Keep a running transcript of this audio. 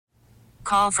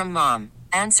Call from mom.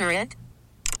 Answer it.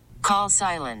 Call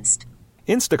silenced.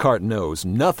 Instacart knows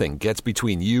nothing gets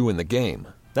between you and the game.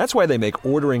 That's why they make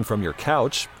ordering from your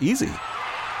couch easy.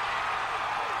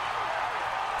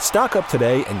 Stock up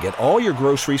today and get all your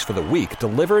groceries for the week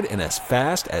delivered in as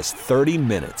fast as 30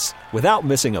 minutes without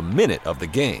missing a minute of the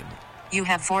game. You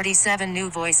have 47 new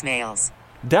voicemails.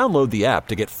 Download the app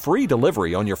to get free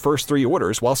delivery on your first 3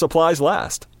 orders while supplies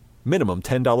last. Minimum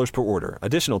 $10 per order.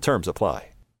 Additional terms apply.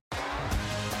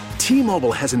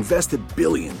 T-Mobile has invested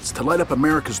billions to light up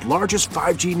America's largest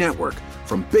 5G network,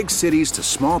 from big cities to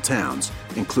small towns,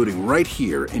 including right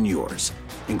here in yours.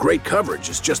 And great coverage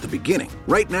is just the beginning.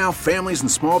 Right now, families and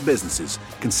small businesses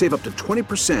can save up to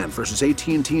 20% versus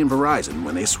AT&T and Verizon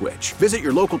when they switch. Visit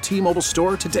your local T-Mobile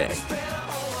store today.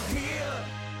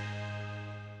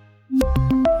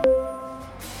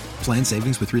 Plan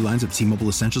savings with 3 lines of T-Mobile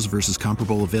Essentials versus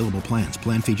comparable available plans.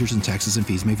 Plan features and taxes and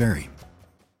fees may vary.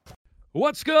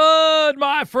 What's good,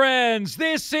 my friends?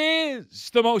 This is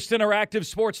the most interactive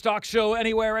sports talk show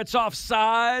anywhere. It's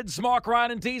Offsides. Mark,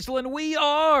 Ryan, and Diesel, and we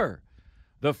are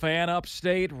the Fan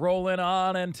Upstate, rolling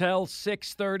on until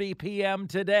 6:30 p.m.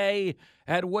 today,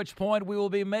 at which point we will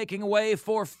be making way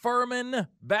for Furman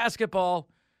basketball.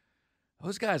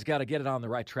 Those guys got to get it on the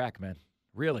right track, man.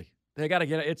 Really. They got to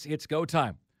get it. It's go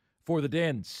time for the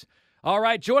Dins. All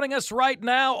right, joining us right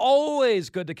now, always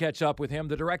good to catch up with him,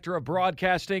 the Director of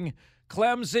Broadcasting,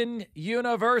 Clemson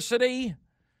University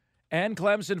and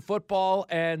Clemson football,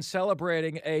 and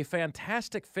celebrating a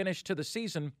fantastic finish to the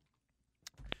season.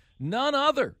 None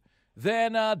other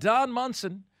than Don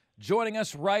Munson joining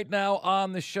us right now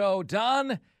on the show.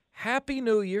 Don, Happy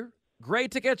New Year. Great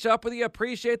to catch up with you.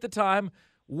 Appreciate the time.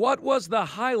 What was the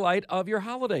highlight of your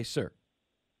holiday, sir?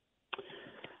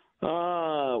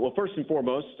 Well, first and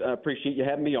foremost, I appreciate you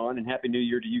having me on, and Happy New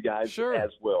Year to you guys as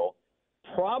well.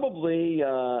 Probably,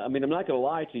 I'm not going to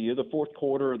lie to you, the fourth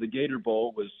quarter of the Gator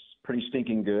Bowl was pretty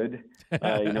stinking good,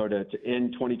 to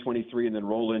end 2023 and then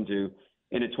roll into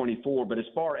 24. But as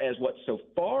far as what so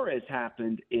far has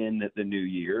happened in the new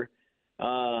year,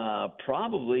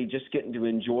 probably just getting to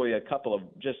enjoy a couple of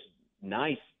just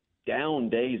nice down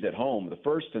days at home. The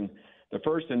first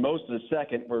and most of the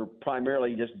second were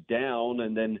primarily just down,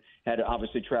 and then had to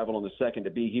obviously travel on the second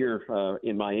to be here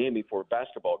in Miami for a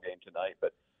basketball game tonight.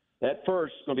 But that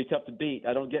first is going to be tough to beat.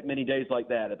 I don't get many days like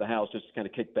that at the house, just to kind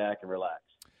of kick back and relax.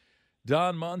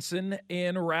 Don Munson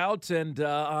en route and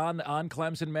on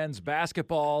Clemson men's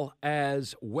basketball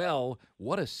as well.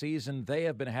 What a season they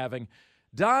have been having.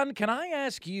 Don, can I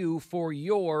ask you for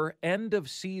your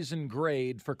end-of-season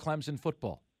grade for Clemson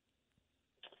football?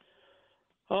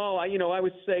 Oh, I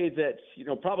would say that,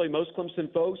 probably most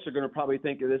Clemson folks are going to probably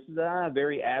think of this as a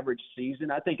very average season.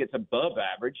 I think it's above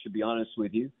average, to be honest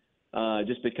with you,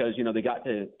 just because, they got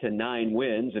to 9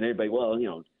 wins, and everybody,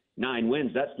 9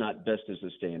 wins, that's not best as the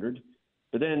standard.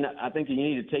 But then I think you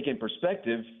need to take in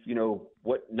perspective,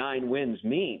 what 9 wins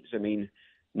means.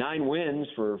 9 wins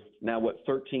for now,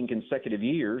 13 consecutive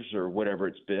years or whatever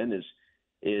it's been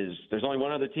is there's only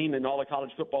one other team in all of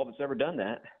college football that's ever done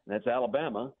that, and that's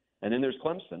Alabama. And then there's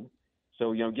Clemson.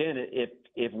 So, again,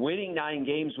 if winning 9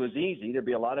 games was easy, there'd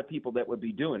be a lot of people that would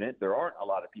be doing it. There aren't a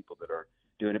lot of people that are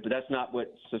doing it, but that's not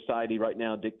what society right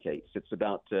now dictates. It's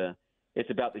about the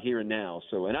here and now.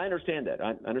 So, and I understand that.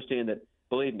 I understand that,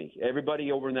 believe me,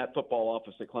 everybody over in that football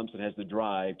office at Clemson has the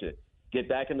drive to get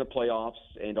back in the playoffs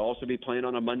and also be playing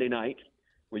on a Monday night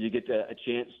where you get a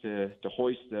chance to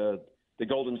hoist the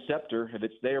golden scepter if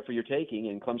it's there for your taking.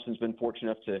 And Clemson's been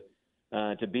fortunate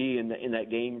enough to be in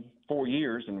that game 4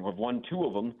 years, and have won 2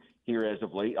 of them here as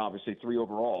of late. Obviously 3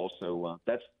 overall, so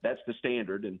that's the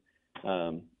standard. And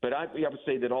but I would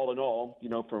say that all in all,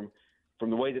 from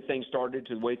the way that things started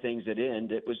to the way things had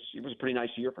ended, it was a pretty nice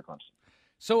year for Clemson.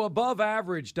 So above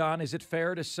average, Don, is it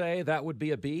fair to say that would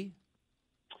be a B?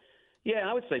 Yeah,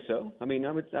 I would say so. I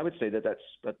would say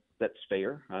that's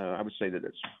fair. I would say that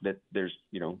there's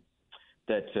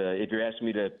that if you're asking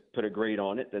me to put a grade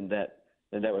on it, then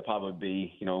that would probably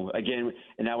be, again,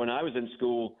 and now when I was in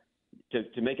school,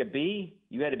 to make a B,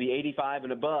 you had to be 85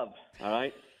 and above, all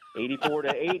right? 84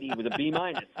 to 80 with a B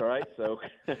minus, all right? So,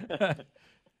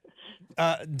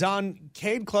 Don,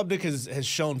 Cade Klubnik has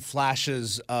shown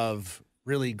flashes of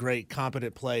really great,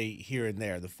 competent play here and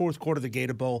there. The fourth quarter of the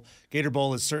Gator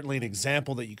Bowl is certainly an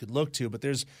example that you could look to, but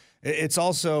it's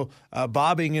also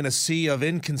bobbing in a sea of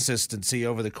inconsistency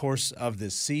over the course of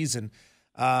this season.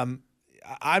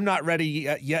 I'm not ready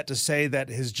yet to say that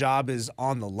his job is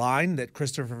on the line, that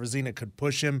Christopher Vezina could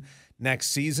push him next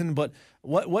season. But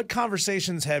what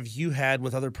conversations have you had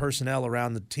with other personnel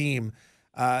around the team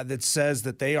that says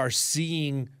that they are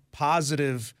seeing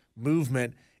positive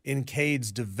movement in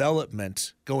Cade's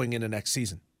development going into next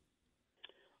season?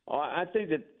 I think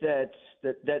that's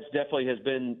definitely has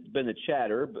been the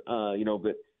chatter,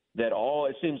 but that all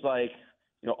it seems like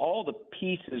all the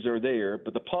pieces are there,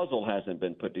 but the puzzle hasn't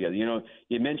been put together.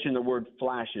 You mentioned the word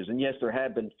flashes, and yes, there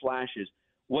have been flashes.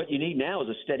 What you need now is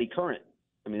a steady current.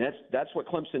 I mean, that's what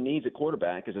Clemson needs at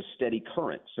quarterback is a steady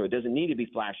current. So it doesn't need to be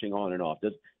flashing on and off.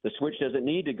 The switch doesn't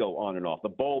need to go on and off. The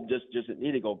bulb just doesn't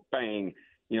need to go bang,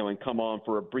 and come on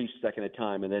for a brief second at a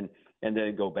time and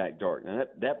then go back dark. Now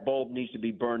that bulb needs to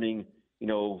be burning,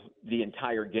 the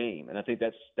entire game. And I think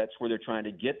that's where they're trying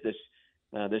to get this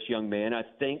young man. I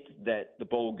think that the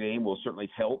bowl game will certainly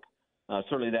help.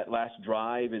 Certainly that last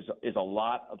drive is a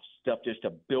lot of stuff just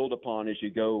to build upon as you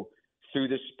go through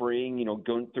the spring,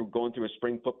 going through a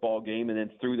spring football game and then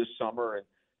through the summer and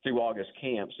through August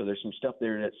camp. So there's some stuff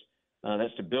there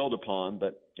that's to build upon.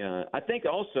 But I think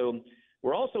also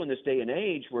we're also in this day and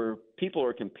age where people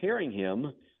are comparing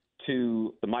him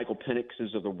to the Michael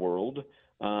Penixes of the world,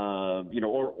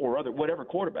 or other whatever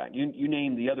quarterback. You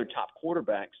name the other top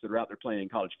quarterbacks that are out there playing in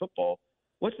college football.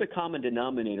 What's the common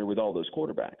denominator with all those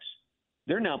quarterbacks?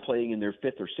 They're now playing in their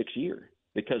fifth or sixth year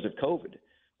because of COVID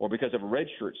or because of a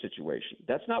redshirt situation.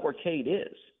 That's not where Cade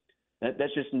is.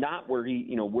 That's just not where he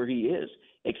is.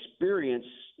 Experience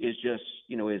is just,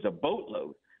 is a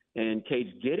boatload. And Cade's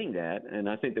getting that. And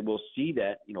I think that we'll see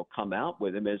that, come out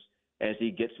with him as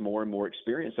he gets more and more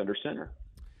experience under center.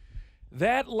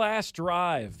 That last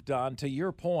drive, Don, to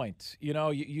your point,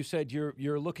 you said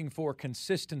you're looking for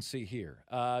consistency here.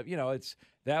 It's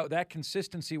that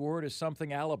consistency word is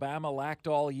something Alabama lacked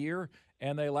all year,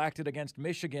 and they lacked it against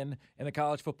Michigan in the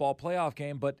college football playoff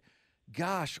game. But,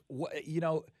 gosh,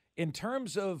 in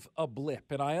terms of a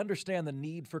blip, and I understand the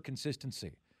need for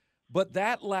consistency, but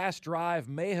that last drive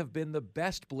may have been the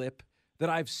best blip that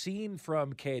I've seen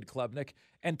from Cade Klubnik.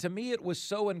 And to me, it was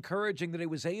so encouraging that he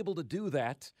was able to do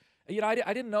that. I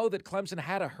didn't know that Clemson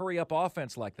had a hurry-up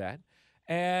offense like that,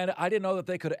 and I didn't know that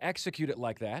they could execute it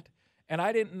like that, and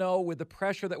I didn't know with the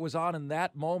pressure that was on in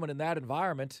that moment, in that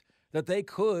environment, that they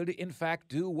could, in fact,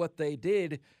 do what they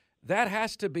did. That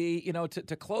has to be,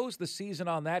 to close the season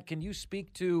on that, can you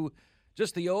speak to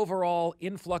just the overall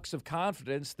influx of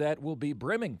confidence that will be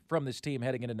brimming from this team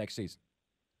heading into next season?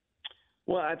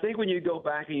 Well, I think when you go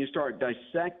back and you start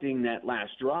dissecting that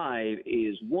last drive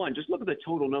is, one, just look at the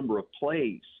total number of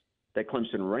plays that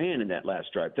Clemson ran in that last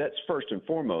drive. That's first and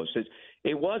foremost.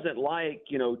 It wasn't like,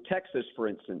 Texas, for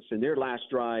instance, in their last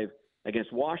drive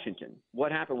against Washington.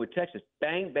 What happened with Texas?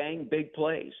 Bang, bang, big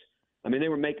plays. I mean,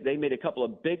 they made a couple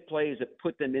of big plays that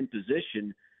put them in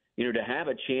position, to have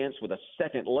a chance with a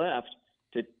second left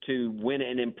to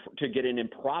win to get an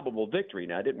improbable victory.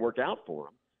 Now, it didn't work out for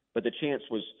them, but the chance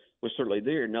was certainly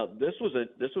there. Now, this was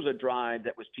a drive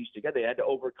that was pieced together. They had to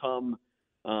overcome,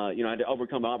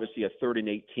 obviously a 3rd and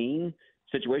 18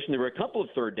 situation. There were a couple of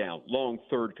long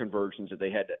third conversions that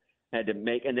they had to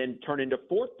make, and then turn into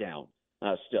 4th down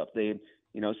stuff.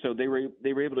 So they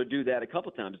were able to do that a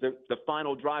couple of times. The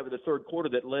final drive of the third quarter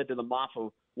that led to the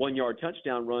Maffa 1-yard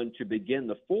touchdown run to begin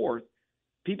the fourth.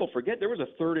 People forget there was a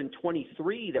 3rd and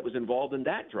 23 that was involved in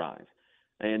that drive,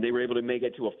 and they were able to make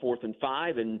it to a 4th and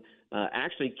 5. And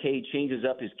actually, Cade changes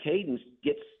up his cadence,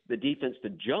 gets the defense to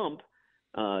jump.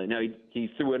 Now he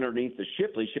threw it underneath the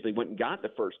Shipley. Shipley went and got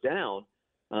the first down.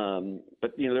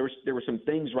 But there were some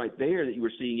things right there that you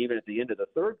were seeing even at the end of the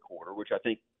third quarter, which I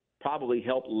think probably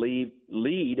helped lead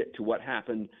to what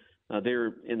happened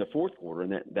there in the fourth quarter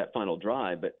and that final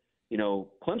drive. But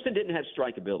Clemson didn't have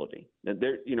strikeability. And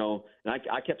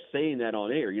I kept saying that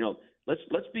on air.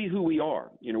 Let's be who we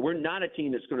are. We're not a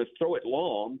team that's going to throw it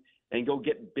long and go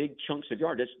get big chunks of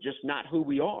yard. That's just not who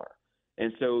we are.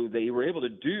 And so they were able to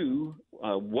do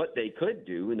what they could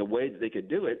do in the way that they could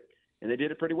do it, and they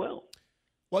did it pretty well.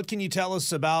 What can you tell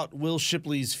us about Will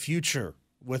Shipley's future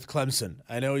with Clemson?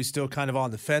 I know he's still kind of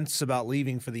on the fence about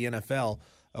leaving for the NFL.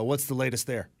 What's the latest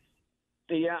there?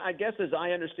 Yeah, I guess as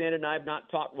I understand it, and I've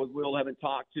not talked with Will, haven't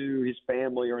talked to his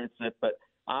family or anything, but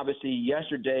obviously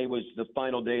yesterday was the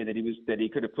final day that he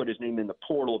could have put his name in the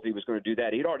portal if he was going to do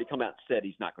that. He'd already come out and said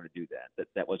he's not going to do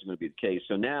that wasn't going to be the case.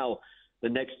 So now the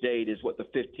next date is the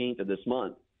 15th of this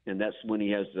month, and that's when he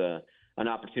has an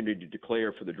opportunity to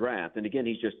declare for the draft. And again,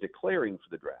 he's just declaring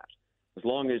for the draft. As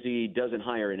long as he doesn't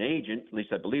hire an agent, at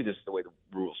least I believe this is the way the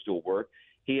rules still work,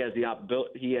 he has the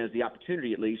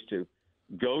opportunity at least to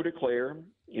go declare,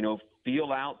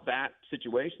 feel out that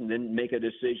situation, then make a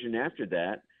decision after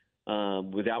that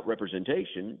without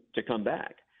representation to come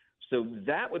back. So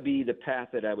that would be the path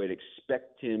that I would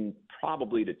expect him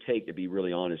probably to take, to be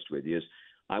really honest with you.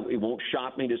 It won't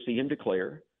shock me to see him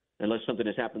declare. unless something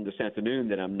has happened this afternoon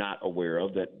that I'm not aware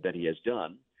of that he has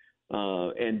done,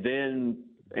 and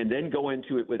then go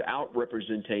into it without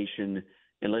representation,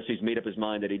 unless he's made up his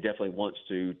mind that he definitely wants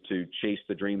to chase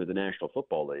the dream of the National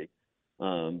Football League.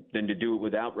 Then to do it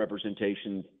without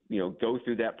representation, go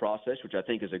through that process, which I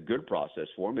think is a good process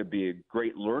for him. It'd be a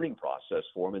great learning process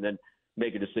for him, and then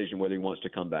make a decision whether he wants to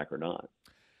come back or not.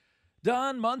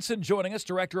 Don Munson joining us,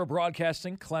 Director of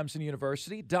Broadcasting, Clemson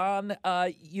University. Don,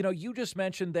 you just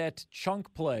mentioned that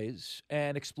chunk plays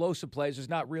and explosive plays is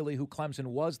not really who Clemson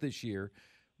was this year.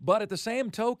 But at the same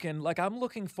token, I'm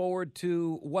looking forward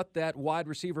to what that wide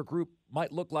receiver group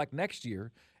might look like next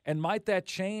year. And might that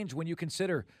change when you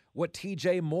consider what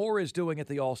TJ Moore is doing at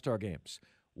the All-Star games?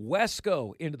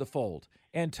 Wesco into the fold.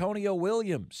 Antonio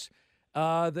Williams.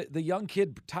 The young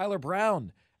kid, Tyler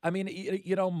Brown. I mean,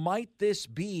 might this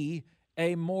be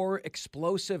a more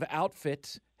explosive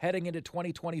outfit heading into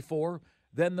 2024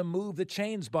 than the Move the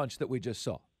Chains bunch that we just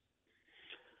saw?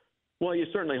 Well, you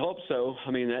certainly hope so.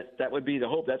 I mean, that would be the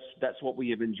hope. That's what we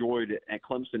have enjoyed at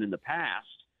Clemson in the past.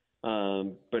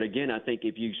 But again, I think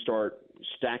if you start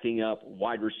stacking up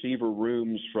wide receiver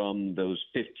rooms from those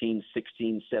 15,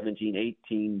 16, 17,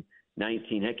 18,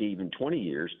 19, heck, even 20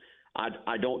 years,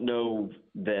 I don't know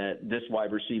that this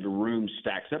wide receiver room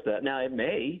stacks up to that. Now, it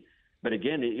may, but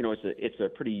again, it's a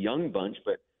pretty young bunch,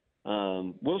 but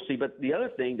we'll see. But the other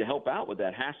thing to help out with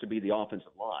that has to be the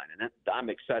offensive line, and I'm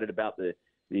excited about the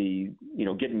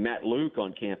getting Matt Luke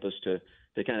on campus to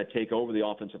kind of take over the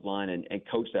offensive line and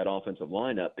coach that offensive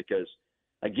line up. Because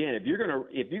again, if you're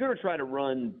gonna try to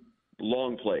run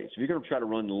long plays, if you're gonna try to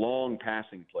run long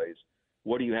passing plays,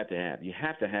 what do you have to have? You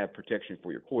have to have protection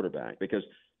for your quarterback, because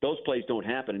those plays don't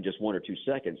happen in just 1 or 2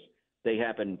 seconds. They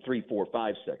happen in 3, 4,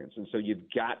 5 seconds. And so you've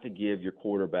got to give your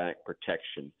quarterback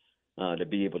protection to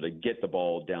be able to get the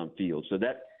ball downfield. So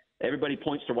that everybody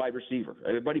points to wide receiver.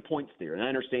 Everybody points there, and I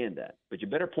understand that. But you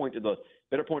better point to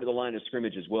the line of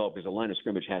scrimmage as well, because the line of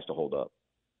scrimmage has to hold up.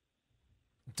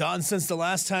 Don, since the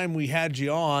last time we had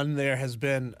you on, there has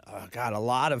been, a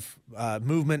lot of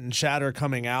movement and chatter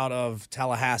coming out of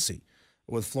Tallahassee,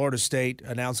 with Florida State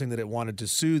announcing that it wanted to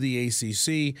sue the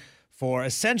ACC for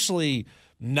essentially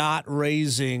not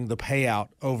raising the payout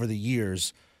over the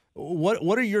years.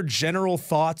 What are your general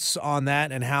thoughts on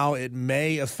that, and how it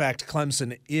may affect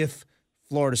Clemson if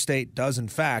Florida State does, in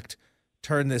fact,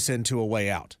 turn this into a way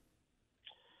out?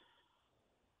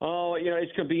 Oh,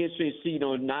 it's going to be interesting to see,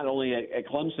 not only at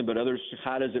Clemson, but others.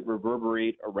 How does it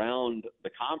reverberate around the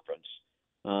conference?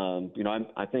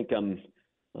 I think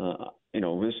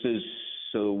this is.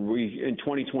 So in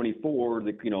 2024,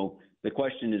 the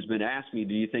question has been asked me,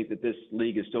 do you think that this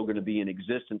league is still going to be in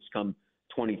existence come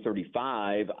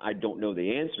 2035? I don't know the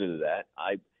answer to that.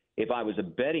 If I was a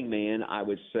betting man, I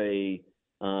would say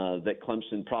that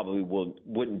Clemson probably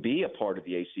wouldn't be a part of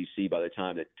the ACC by the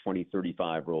time that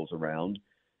 2035 rolls around.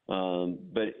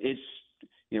 But it's,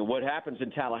 what happens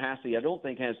in Tallahassee, I don't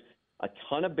think has a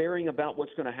ton of bearing about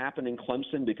what's going to happen in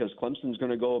Clemson, because Clemson's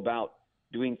going to go about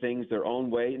doing things their own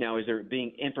way. Now, is there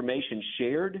being information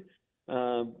shared?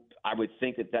 I would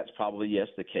think that that's probably, yes,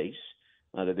 the case,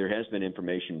 that there has been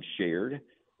information shared.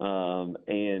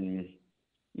 And,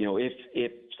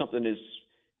 if something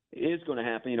is going to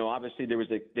happen, obviously there was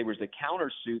a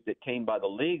countersuit that came by the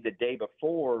league the day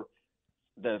before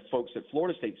the folks at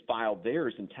Florida State filed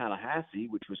theirs in Tallahassee,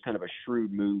 which was kind of a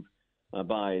shrewd move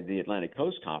by the Atlantic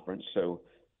Coast Conference. So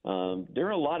there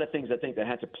are a lot of things I think that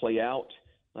had to play out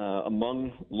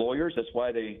among lawyers. That's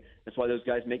why those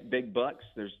guys make big bucks.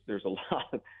 There's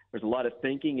a lot of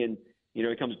thinking, and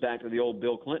it comes back to the old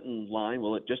Bill Clinton line.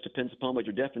 Well, it just depends upon what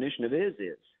your definition of is.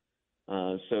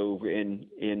 So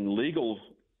in legal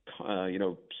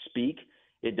speak,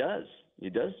 it does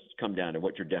come down to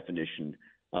what your definition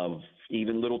of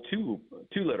even little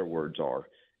two-letter words are,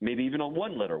 maybe even a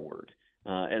one-letter word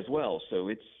as well. So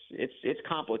it's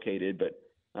complicated, but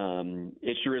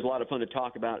it sure is a lot of fun to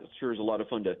talk about. It sure is a lot of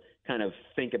fun to kind of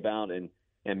think about and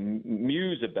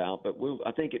muse about. But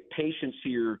I think patience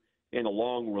here in the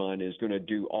long run is going to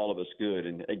do all of us good.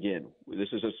 And again, this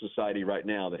is a society right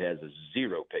now that has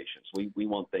zero patience. We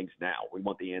want things now. We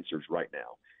want the answers right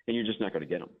now, and you're just not going to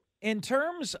get them. In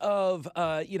terms of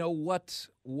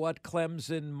what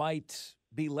Clemson might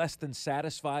be less than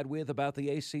satisfied with about the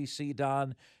ACC,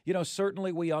 Don,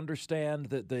 certainly we understand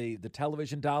that the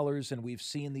television dollars, and we've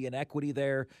seen the inequity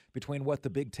there between what the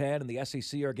Big Ten and the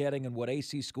SEC are getting and what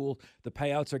AC school, the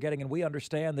payouts are getting. And we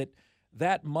understand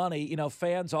that money,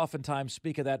 fans oftentimes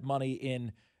speak of that money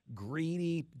in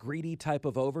greedy type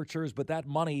of overtures, but that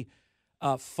money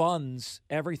funds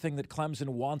everything that Clemson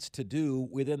wants to do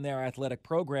within their athletic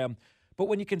program. But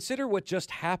when you consider what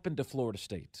just happened to Florida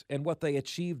State and what they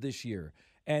achieved this year,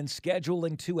 and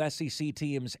scheduling 2 SEC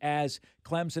teams as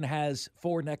Clemson has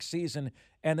for next season,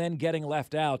 and then getting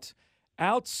left out,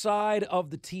 outside of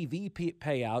the TV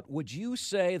payout, would you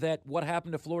say that what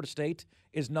happened to Florida State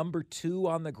is number 2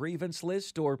 on the grievance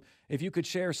list? Or if you could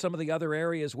share some of the other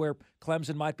areas where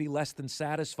Clemson might be less than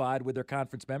satisfied with their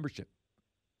conference membership?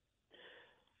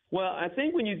 Well, I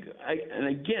think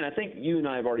I think you and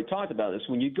I have already talked about this.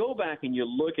 When you go back and you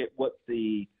look at what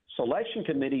the selection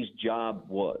committee's job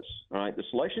was, all right, the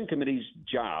selection committee's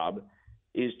job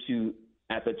is to,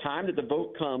 at the time that the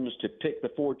vote comes to pick the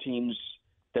 4 teams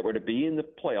that were to be in the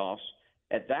playoffs,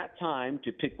 at that time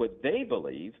to pick what they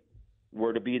believe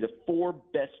were to be the 4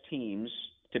 best teams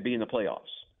to be in the playoffs.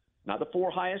 Not the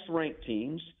 4 highest ranked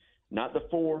teams, not the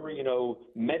 4,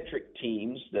 metric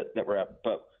teams that were up,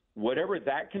 but whatever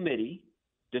that committee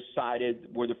decided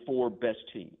were the 4 best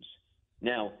teams.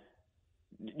 Now,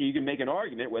 you can make an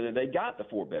argument whether they got the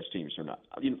 4 best teams or not.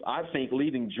 I think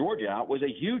leaving Georgia out was a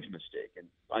huge mistake. And,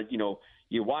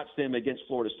 you watch them against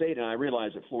Florida State, and I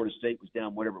realized that Florida State was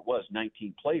down whatever it was,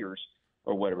 19 players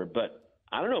or whatever. But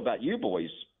I don't know about you boys,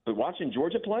 but watching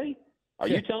Georgia play, are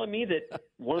you telling me that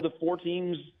one of the 4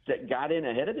 teams that got in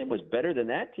ahead of them was better than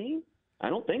that team? I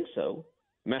don't think so.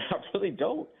 Man, I really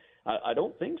don't. I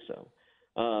don't think so.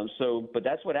 But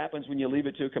that's what happens when you leave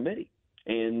it to a committee.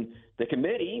 And the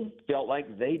committee felt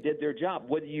like they did their job.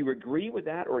 Whether you agree with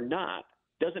that or not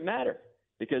doesn't matter,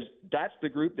 because that's the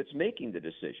group that's making the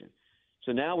decision.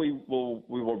 So now we will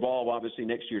evolve obviously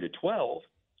next year to 12,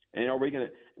 and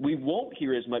we won't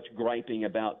hear as much griping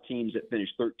about teams that finish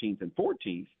 13th and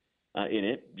 14th in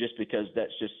it, just because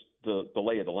that's just the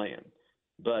lay of the land.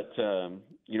 But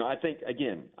I think,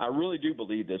 again, I really do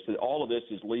believe that all of this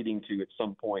is leading to, at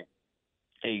some point,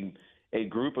 a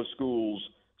group of schools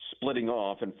splitting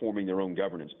off and forming their own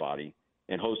governance body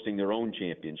and hosting their own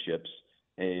championships,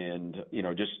 and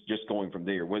just going from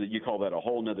there. Whether you call that a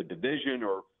whole nother division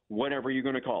or whatever you're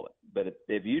going to call it, but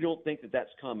if you don't think that that's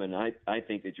coming, I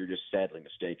think that you're just sadly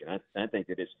mistaken. I think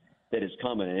that it's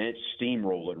coming, and it's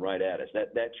steamrolling right at us.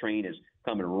 That train is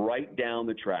coming right down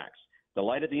the tracks. The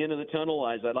light at the end of the tunnel,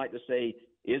 as I'd like to say,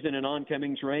 isn't an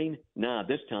oncoming train. Nah,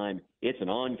 this time it's an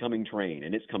oncoming train,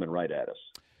 and it's coming right at us.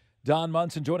 Don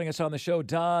Munson joining us on the show.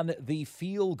 Don, the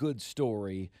feel-good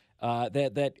story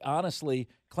that honestly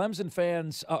Clemson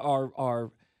fans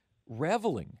are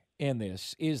reveling in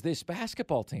is this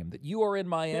basketball team that you are in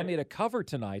Miami to cover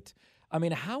tonight. I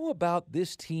mean, how about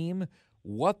this team,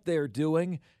 what they're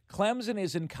doing? Clemson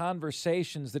is in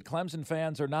conversations that Clemson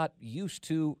fans are not used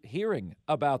to hearing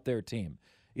about their team.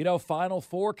 Final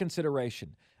 4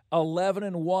 consideration,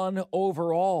 11-1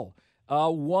 overall.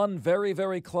 One very,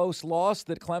 very close loss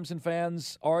that Clemson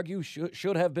fans argue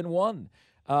should have been won.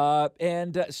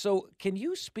 So can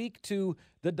you speak to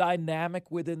the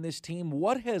dynamic within this team?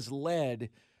 What has led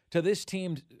to this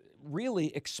team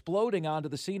really exploding onto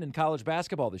the scene in college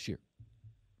basketball this year?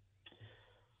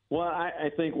 Well, I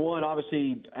think, one,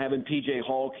 obviously having P.J.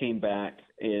 Hall came back,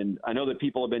 and I know that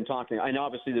people have been talking, and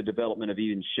obviously the development of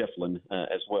Ian Schieffelin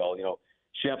as well.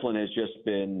 Schieffelin has just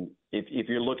been, if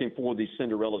you're looking for the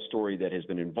Cinderella story that has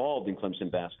been involved in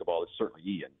Clemson basketball, it's certainly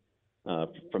Ian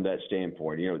from that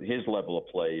standpoint. His level of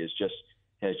play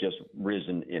has just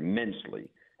risen immensely.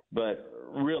 But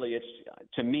really,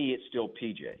 to me, it's still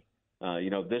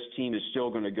PJ. This team is still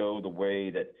going to go the way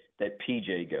that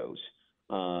PJ goes.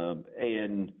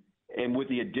 And with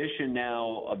the addition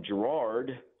now of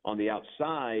Gerard on the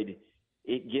outside,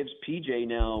 it gives PJ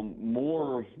now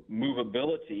more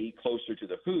movability closer to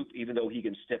the hoop, even though he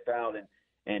can step out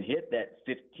and hit that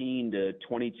 15 to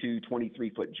 22,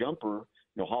 23-foot jumper.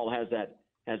 Hall has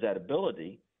that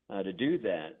ability to do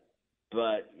that.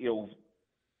 But,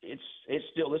 this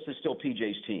is still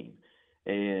PJ's team.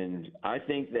 And I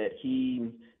think that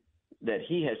he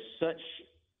has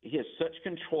such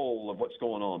control of what's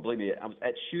going on. Believe me, I was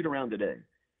at shoot around today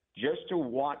just to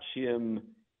watch him,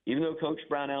 even though Coach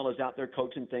Brownell is out there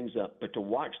coaching things up, but to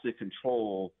watch the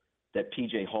control that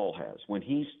P.J. Hall has. When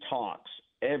he talks,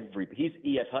 he's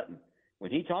E.F. Hutton.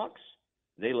 When he talks,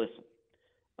 they listen.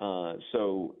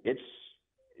 So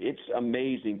it's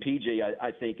amazing. P.J.,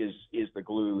 I think, is the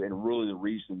glue and really the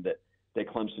reason that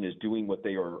Clemson is doing what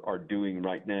they are doing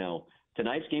right now.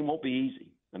 Tonight's game won't be easy.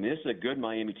 I mean, this is a good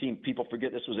Miami team. People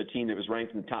forget this was a team that was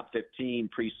ranked in the top 15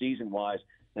 preseason-wise,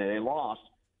 and they lost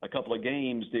a couple of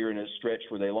games there in a stretch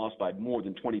where they lost by more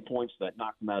than 20 points. That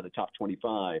knocked them out of the top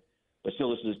 25. But still,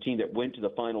 this is a team that went to the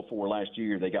Final Four last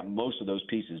year. They got most of those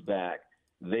pieces back.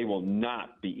 They will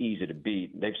not be easy to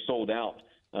beat. They've sold out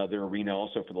their arena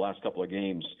also for the last couple of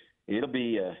games. It'll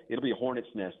be a hornet's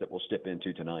nest that we'll step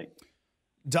into tonight.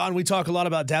 Don, we talk a lot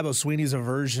about Dabo Swinney's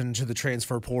aversion to the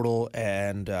transfer portal,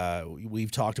 and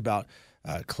we've talked about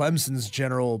Clemson's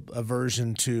general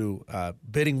aversion to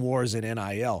bidding wars in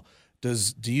NIL.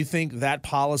 Do you think that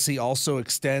policy also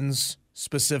extends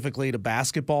specifically to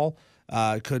basketball?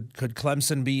 Could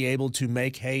Clemson be able to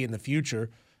make hay in the future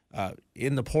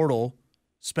in the portal,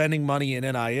 spending money in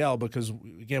NIL? Because,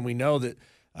 again, we know that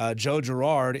Joe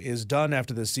Girard is done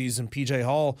after the season. P.J.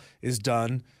 Hall is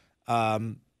done.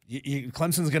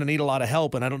 Clemson's going to need a lot of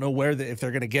help, and I don't know if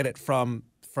they're going to get it from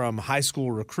high school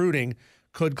recruiting.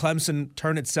 Could Clemson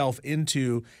turn itself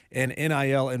into an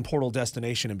NIL and portal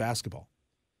destination in basketball?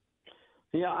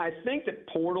 Yeah, I think that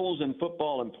portals in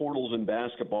football and portals in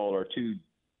basketball are two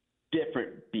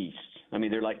different beasts. I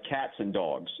mean, they're like cats and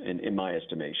dogs in my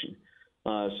estimation.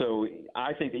 So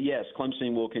I think that, yes,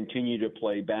 Clemson will continue to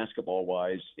play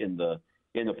basketball-wise in the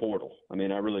portal. I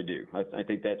mean, I really do. I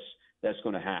think that's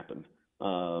going to happen.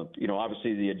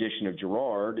 Obviously the addition of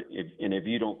Girard, if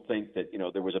you don't think that,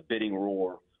 there was a bidding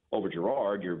war over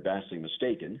Girard, you're vastly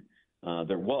mistaken.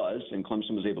 There was, and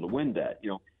Clemson was able to win that.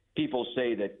 People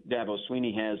say that Dabo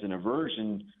Swinney has an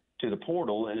aversion to the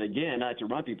portal, and again, not to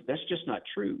remind people, that's just not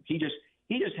true. He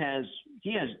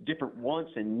has different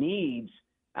wants and needs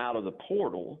out of the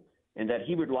portal, and that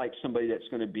he would like somebody that's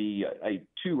going to be a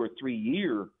 2 or 3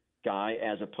 year guy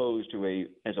as opposed to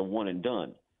as a one and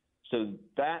done. So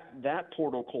that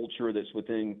portal culture that's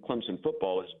within Clemson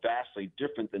football is vastly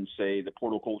different than, say, the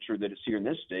portal culture that is here in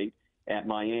this state at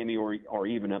Miami or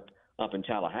even up in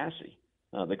Tallahassee.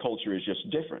 The culture is just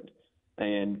different.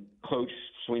 And Coach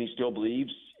Swinney still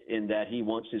believes in that he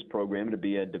wants his program to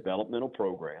be a developmental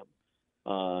program.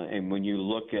 And when you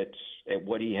look at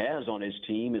what he has on his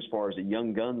team as far as the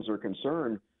young guns are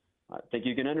concerned, I think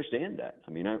you can understand that.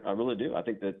 I mean, I really do. I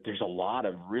think that there's a lot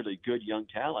of really good young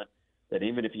talent that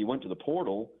even if you went to the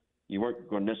portal, you weren't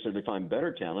going to necessarily find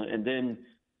better talent. And then,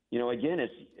 again,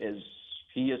 as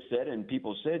he has said and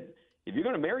people said, if you're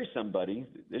going to marry somebody,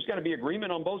 there's got to be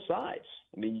agreement on both sides.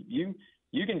 I mean,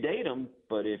 you can date them,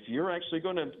 but if you're actually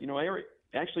going to,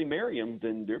 actually marry them,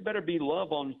 then there better be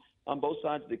love on both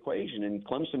sides of the equation. And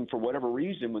Clemson, for whatever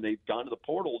reason, when they've gone to the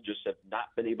portal, just have not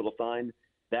been able to find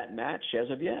that match as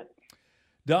of yet.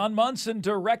 Don Munson,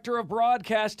 Director of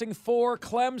Broadcasting for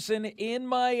Clemson in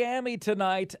Miami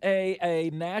tonight,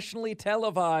 a nationally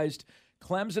televised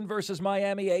Clemson versus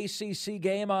Miami ACC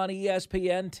game on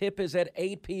ESPN. Tip is at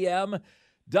 8 p.m.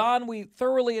 Don, we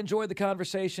thoroughly enjoyed the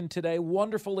conversation today.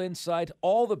 Wonderful insight.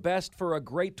 All the best for a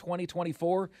great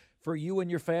 2024 for you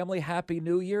and your family. Happy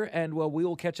New Year, and we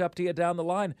will catch up to you down the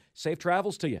line. Safe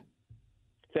travels to you.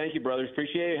 Thank you, brothers.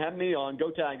 Appreciate you having me on. Go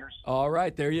Tigers. All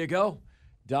right, there you go.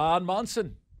 Don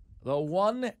Munson, the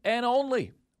one and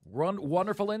only.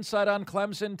 Wonderful insight on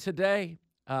Clemson today.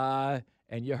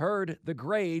 And you heard the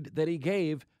grade that he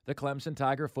gave the Clemson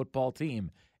Tiger football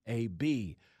team, a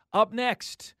B. Up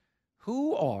next,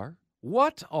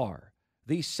 what are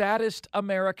the saddest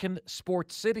American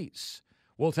sports cities?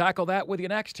 We'll tackle that with you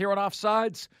next here on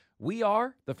Offsides. We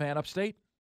are the Fan Upstate.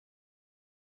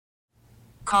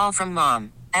 Call from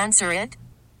mom. Answer it.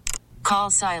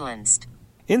 Call silenced.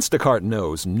 Instacart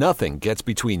knows nothing gets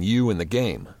between you and the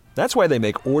game. That's why they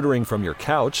make ordering from your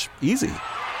couch easy.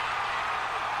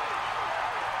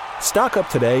 Stock up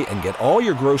today and get all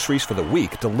your groceries for the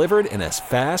week delivered in as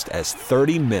fast as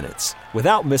 30 minutes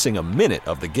without missing a minute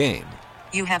of the game.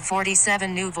 You have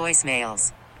 47 new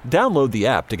voicemails. Download the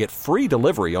app to get free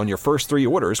delivery on your first 3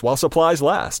 orders while supplies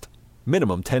last.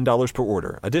 Minimum $10 per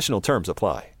order. Additional terms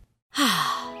apply.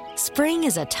 Spring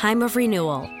is a time of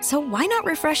renewal, so why not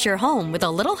refresh your home with a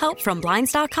little help from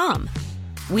Blinds.com?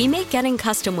 We make getting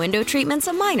custom window treatments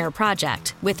a minor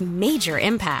project with major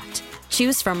impact.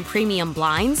 Choose from premium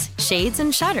blinds, shades,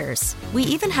 and shutters. We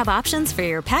even have options for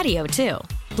your patio, too.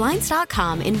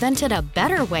 Blinds.com invented a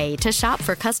better way to shop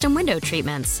for custom window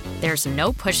treatments. There's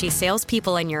no pushy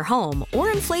salespeople in your home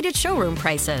or inflated showroom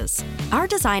prices. Our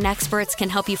design experts can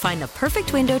help you find the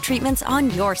perfect window treatments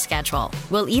on your schedule.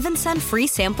 We'll even send free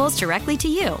samples directly to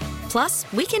you.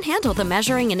 Plus, we can handle the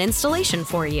measuring and installation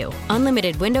for you.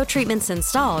 Unlimited window treatments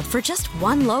installed for just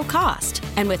one low cost.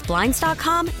 And with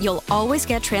Blinds.com, you'll always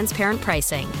get transparent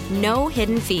pricing. No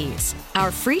hidden fees. Our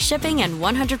free shipping and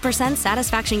 100%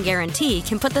 satisfaction guarantee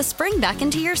can put the spring back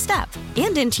into your step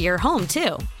and into your home,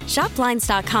 too. Shop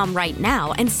Blinds.com right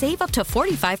now and save up to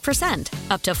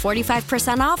 45%. Up to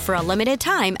 45% off for a limited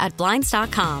time at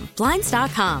Blinds.com.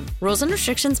 Blinds.com. Rules and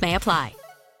restrictions may apply.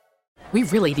 We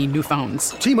really need new phones.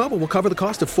 T-Mobile will cover the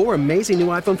cost of 4 amazing new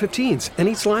iPhone 15s, and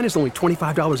each line is only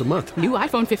 $25 a month. New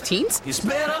iPhone 15s? It's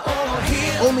better over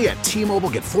here. Only at T-Mobile,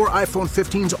 get 4 iPhone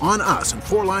 15s on us and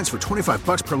 4 lines for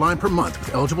 $25 per line per month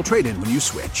with eligible trade-in when you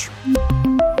switch.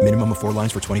 Minimum of 4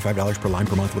 lines for $25 per line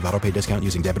per month with autopay discount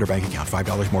using debit or bank account.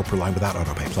 $5 more per line without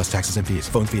autopay, plus taxes and fees.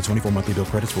 Phone fee at 24 monthly bill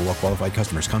credits for well-qualified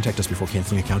customers. Contact us before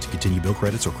canceling account to continue bill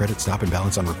credits or credit stop and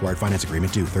balance on required finance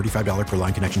agreement due. $35 per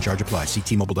line connection charge applies. See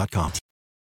T-Mobile.com.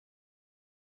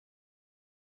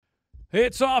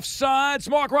 It's Offsides.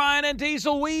 Mark, Ryan, and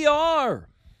Diesel. We are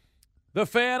the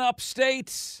Fan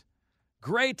Upstate.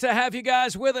 Great to have you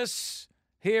guys with us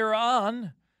here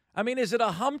on... I mean, is it a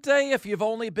hump day if you've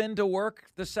only been to work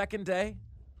the second day?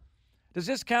 Does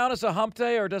this count as a hump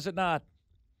day or does it not?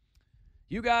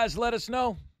 You guys let us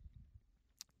know.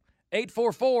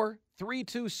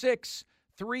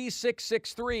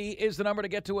 844-326-3663 is the number to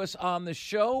get to us on the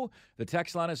show. The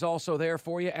text line is also there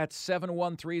for you at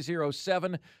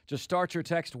 71307. Just start your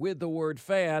text with the word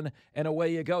fan, and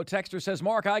away you go. Texter says,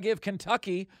 Mark, I give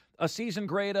Kentucky a season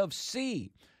grade of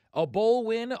C. A bowl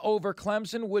win over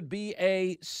Clemson would be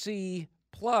a C+.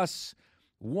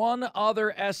 One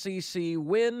other SEC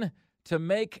win to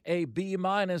make a B-,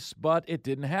 but it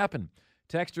didn't happen.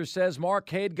 Texter says, Mark,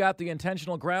 Cade got the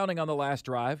intentional grounding on the last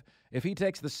drive. If he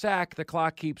takes the sack, the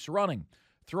clock keeps running.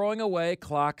 Throwing away,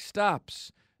 clock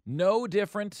stops. No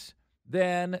different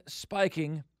than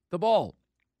spiking the ball.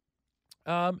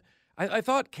 I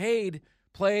thought Cade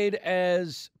had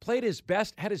his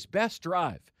best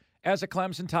drive as a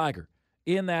Clemson Tiger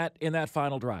in that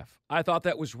final drive. I thought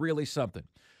that was really something.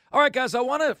 All right, guys, I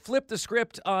want to flip the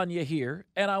script on you here,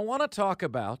 and I want to talk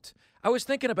about, I was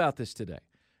thinking about this today,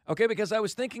 okay, because I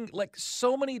was thinking, like,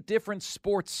 so many different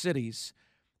sports cities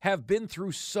have been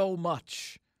through so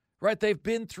much, right? They've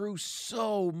been through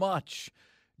so much.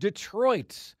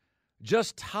 Detroit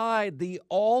just tied the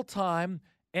all-time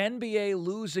NBA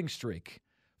losing streak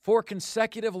for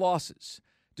consecutive losses.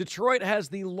 Detroit has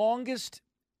the longest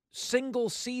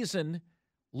single-season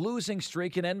losing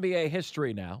streak in NBA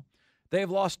history now. They've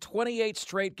lost 28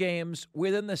 straight games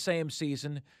within the same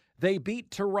season. They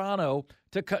beat Toronto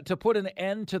to put an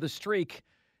end to the streak.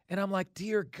 And I'm like,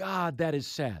 dear God, that is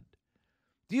sad.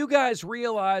 Do you guys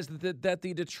realize that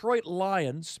the Detroit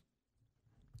Lions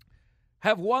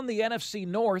have won the NFC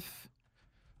North,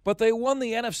 but they won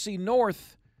the NFC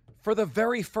North for the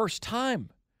very first time?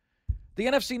 The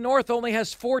NFC North only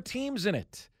has 4 teams in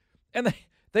it, and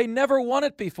they never won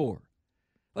it before.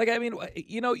 Like, I mean,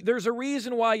 you know, there's a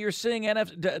reason why you're seeing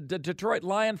Detroit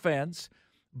Lion fans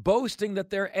boasting that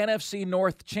they're NFC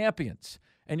North champions.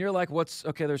 And you're like,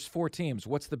 there's 4 teams.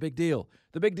 What's the big deal?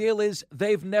 The big deal is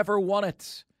they've never won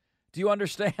it. Do you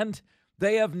understand?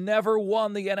 They have never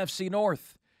won the NFC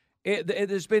North. It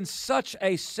has been such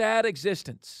a sad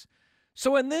existence.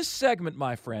 So in this segment,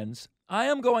 my friends, I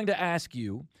am going to ask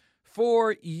you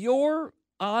for your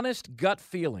honest gut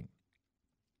feeling.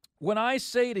 When I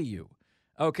say to you,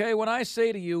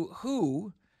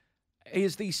 who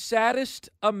is the saddest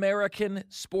American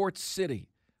sports city?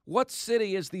 What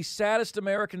city is the saddest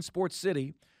American sports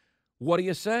city? What do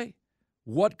you say?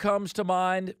 What comes to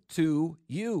mind to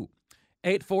you?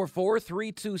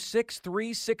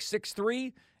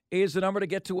 844-326-3663 is the number to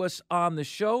get to us on the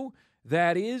show.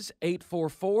 That is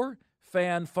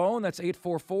 844-FAN-PHONE. That's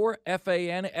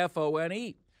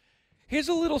 844-FAN-FONE. Here's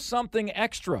a little something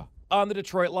extra on the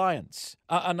Detroit Lions.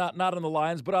 Not on the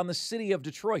Lions, but on the city of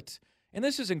Detroit. And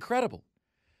this is incredible.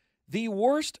 The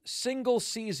worst single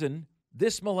season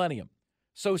this millennium.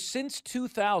 So since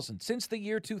 2000, since the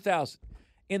year 2000,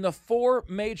 in the 4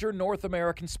 major North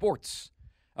American sports.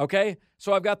 Okay?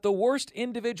 So I've got the worst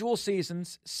individual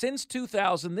seasons since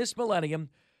 2000, this millennium,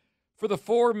 for the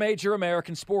 4 major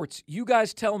American sports. You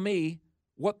guys tell me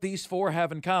what these 4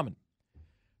 have in common.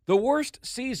 The worst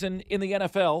season in the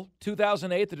NFL,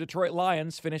 2008, the Detroit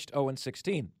Lions finished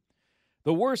 0-16.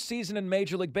 The worst season in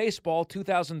Major League Baseball,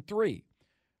 2003,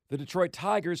 the Detroit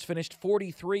Tigers finished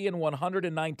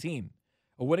 43-119,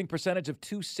 a winning percentage of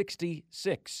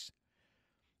 .266.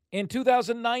 In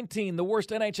 2019, the worst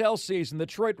NHL season, the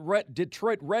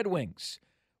Detroit Red Wings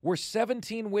were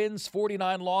 17 wins,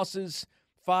 49 losses,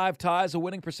 5 ties, a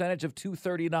winning percentage of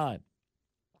 .239.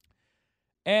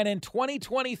 And in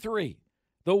 2023,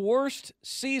 the worst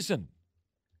season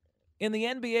in the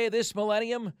NBA this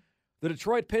millennium, the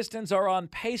Detroit Pistons are on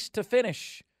pace to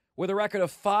finish with a record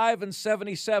of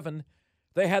 5-77.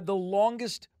 They had the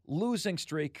longest losing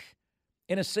streak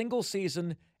in a single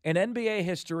season in NBA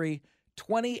history,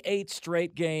 28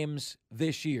 straight games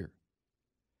this year.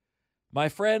 My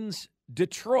friends,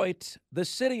 Detroit, the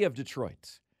city of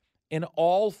Detroit, in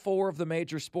all 4 of the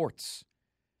major sports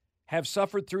have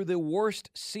suffered through the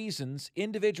worst seasons,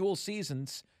 individual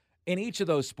seasons, in each of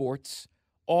those sports,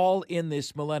 all in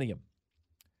this millennium.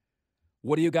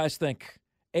 What do you guys think?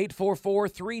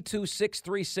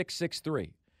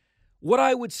 844-326-3663. What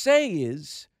I would say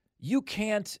is you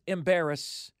can't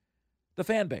embarrass the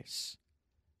fan base.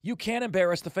 You can't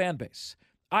embarrass the fan base.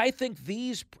 I think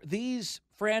these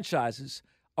franchises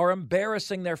are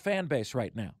embarrassing their fan base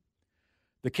right now.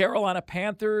 The Carolina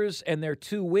Panthers and their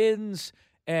 2 wins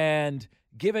and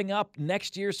giving up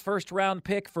next year's first-round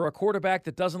pick for a quarterback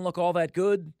that doesn't look all that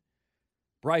good.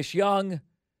 Bryce Young.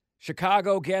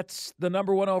 Chicago gets the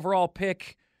number 1 overall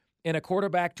pick in a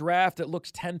quarterback draft that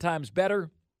looks 10 times better.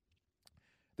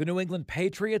 The New England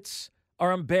Patriots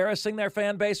are embarrassing their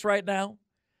fan base right now.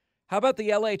 How about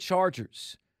the LA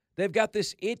Chargers? They've got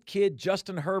this it kid,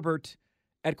 Justin Herbert,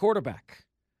 at quarterback,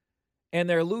 and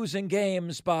they're losing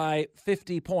games by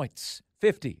 50 points.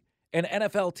 50. An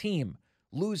NFL team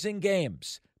losing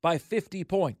games by 50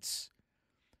 points.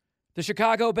 The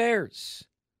Chicago Bears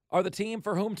are the team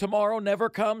for whom tomorrow never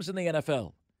comes in the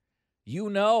NFL. You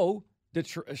know that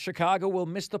Chicago will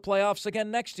miss the playoffs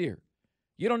again next year.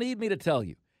 You don't need me to tell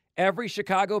you. Every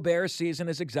Chicago Bears season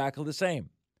is exactly the same.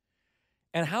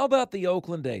 And how about the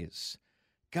Oakland A's?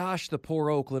 Gosh, the poor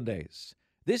Oakland A's.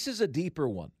 This is a deeper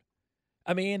one.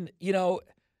 I mean, you know,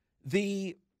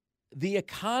 the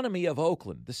economy of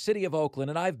Oakland, the city of Oakland,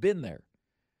 and I've been there.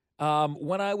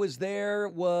 When I was there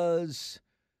was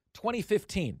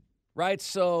 2015, right?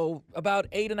 So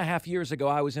about 8.5 years ago,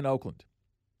 I was in Oakland.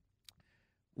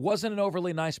 Wasn't an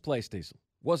overly nice place, Diesel.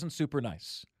 Wasn't super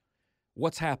nice.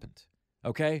 What's happened?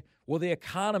 Okay? Well, the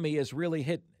economy has really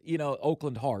hit,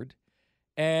 Oakland hard,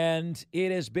 and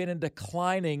it has been a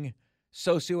declining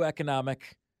socioeconomic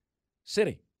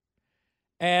city.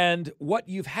 And what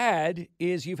you've had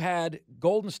is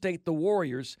Golden State, the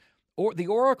Warriors, or the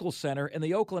Oracle Center and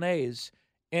the Oakland A's,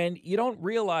 and you don't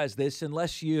realize this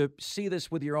unless you see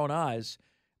this with your own eyes.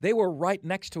 They were right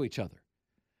next to each other.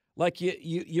 Like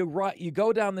you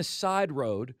go down this side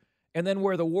road, and then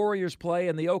where the Warriors play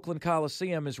and the Oakland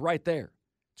Coliseum is right there.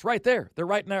 It's right there. They're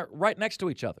right next to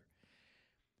each other.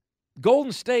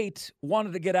 Golden State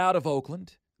wanted to get out of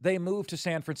Oakland. They moved to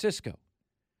San Francisco.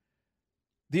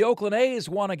 The Oakland A's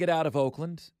want to get out of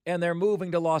Oakland, and they're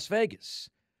moving to Las Vegas.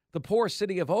 The poor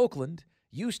city of Oakland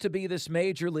used to be this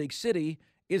major league city,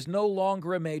 is no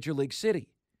longer a major league city.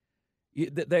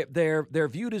 They're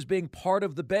viewed as being part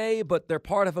of the Bay, but they're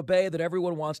part of a Bay that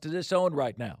everyone wants to disown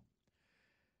right now.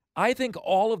 I think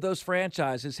all of those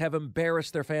franchises have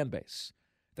embarrassed their fan base.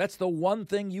 That's the one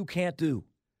thing you can't do.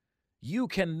 You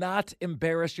cannot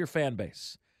embarrass your fan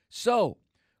base. So,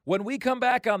 when we come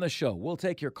back on the show, we'll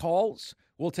take your calls,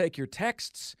 we'll take your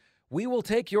texts, we will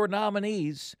take your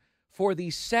nominees for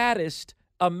the saddest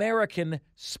American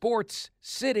sports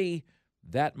city.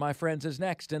 That, my friends, is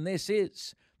next. And this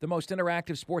is the most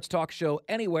interactive sports talk show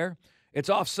anywhere. It's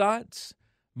Offsides.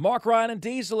 Mark, Ryan, and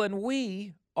Diesel, and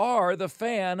we are the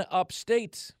Fan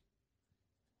Upstate.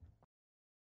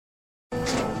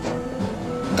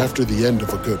 After the end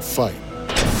of a good fight,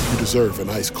 you deserve an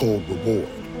ice-cold reward.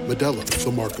 Modelo is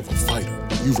the mark of a fighter.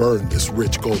 You've earned this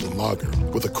rich golden lager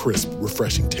with a crisp,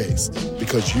 refreshing taste.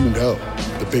 Because you know,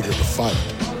 the bigger the fight,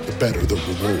 the better the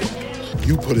reward.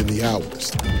 You put in the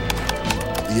hours,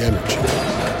 the energy,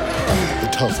 the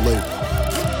tough labor.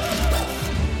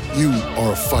 You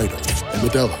are a fighter, and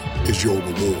Modelo is your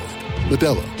reward.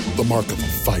 Modelo, the mark of a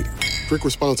fighter. Drink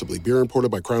responsibly. Beer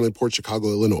imported by Crown Imports, Chicago,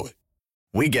 Illinois.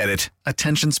 We get it.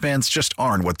 Attention spans just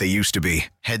aren't what they used to be.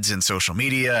 Heads in social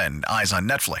media and eyes on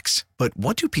Netflix. But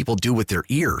what do people do with their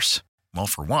ears? Well,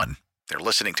 for one, they're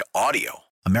listening to audio.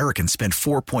 Americans spend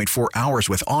 4.4 hours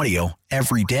with audio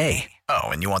every day. Oh,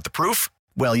 and you want the proof?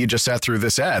 Well, you just sat through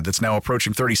this ad that's now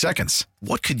approaching 30 seconds.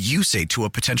 What could you say to a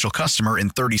potential customer in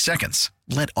 30 seconds?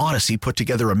 Let Odyssey put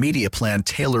together a media plan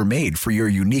tailor-made for your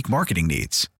unique marketing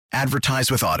needs.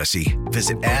 Advertise with Odyssey.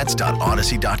 Visit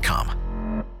ads.odyssey.com.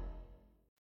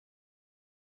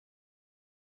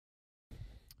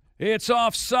 It's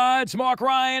Offsides, Mark,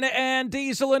 Ryan, and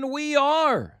Diesel, and we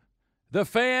are the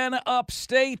Fan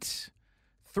Upstate.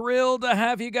 Thrilled to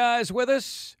have you guys with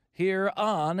us here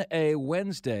on a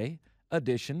Wednesday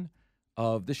edition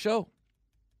of the show.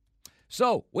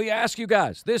 So, we ask you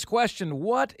guys this question: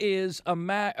 what is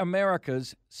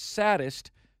America's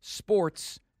saddest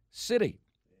sports city?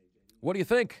 What do you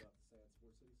think?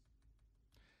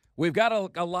 We've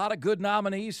got a lot of good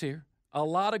nominees here. A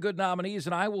lot of good nominees,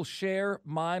 and I will share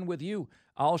mine with you.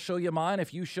 I'll show you mine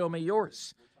if you show me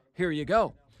yours. Here you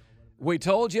go. We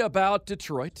told you about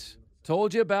Detroit.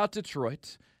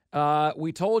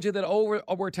 We told you that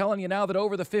we're telling you now that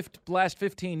over the last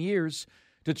 15 years,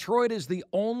 Detroit is the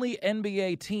only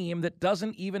NBA team that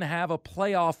doesn't even have a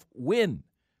playoff win.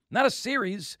 Not a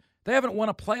series. They haven't won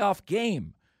a playoff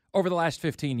game over the last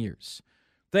 15 years.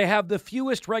 They have the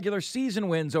fewest regular season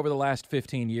wins over the last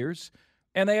 15 years,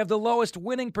 and they have the lowest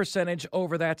winning percentage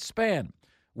over that span,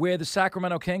 with the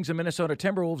Sacramento Kings and Minnesota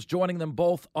Timberwolves joining them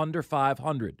both under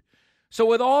 500. So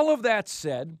with all of that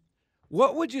said,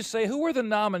 what would you say, who are the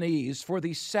nominees for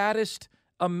the saddest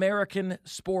American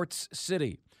sports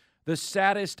city, the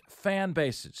saddest fan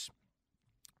bases?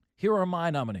 Here are my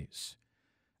nominees.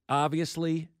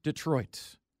 Obviously,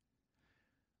 Detroit.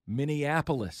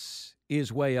 Minneapolis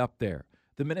is way up there.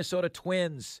 The Minnesota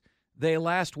Twins, they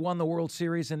last won the World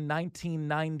Series in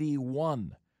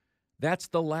 1991. That's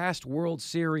the last World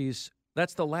Series.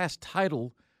 That's the last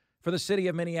title for the city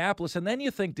of Minneapolis. And then you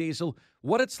think, Diesel,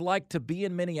 what it's like to be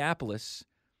in Minneapolis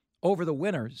over the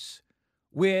winters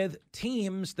with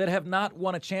teams that have not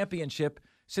won a championship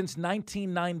since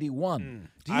 1991.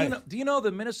 Do you know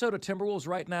the Minnesota Timberwolves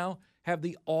right now have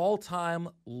the all-time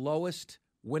lowest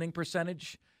winning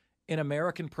percentage in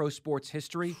American pro sports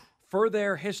history? For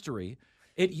their history,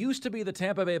 it used to be the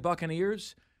Tampa Bay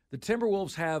Buccaneers. The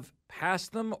Timberwolves have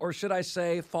passed them, or should I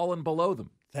say, fallen below them.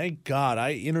 Thank God.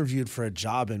 I interviewed for a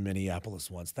job in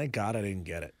Minneapolis once. Thank God I didn't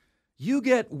get it. You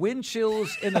get wind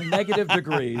chills in the negative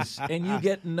degrees, and you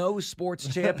get no sports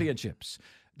championships.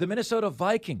 The Minnesota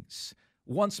Vikings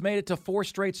once made it to 4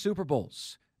 straight Super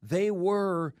Bowls. They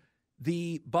were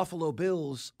the Buffalo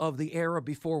Bills of the era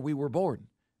before we were born.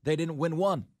 They didn't win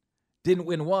one.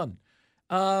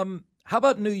 How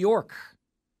about New York?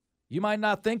 You might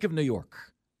not think of New York.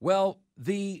 Well,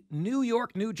 the New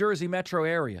York, New Jersey metro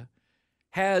area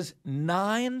has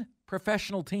 9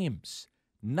 professional teams.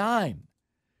 9.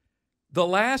 The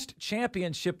last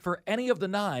championship for any of the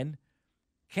 9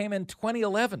 came in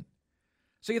 2011.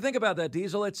 So you think about that,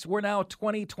 Diesel. We're now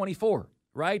 2024,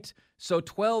 right? So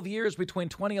 12 years between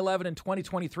 2011 and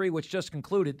 2023, which just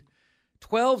concluded.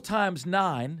 12 times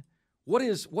 9. What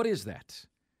is that?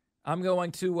 I'm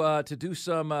going to do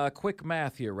some quick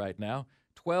math here right now.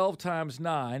 12 times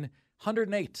 9,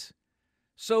 108.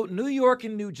 So New York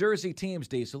and New Jersey teams,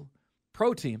 Diesel,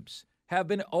 pro teams, have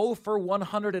been 0 for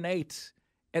 108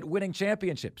 at winning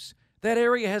championships. That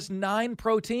area has 9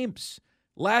 pro teams.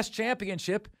 Last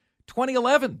championship,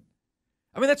 2011.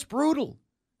 I mean, that's brutal,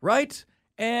 right?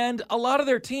 And a lot of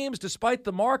their teams, despite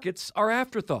the markets, are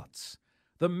afterthoughts.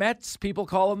 The Mets, people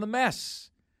call them the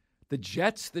mess. The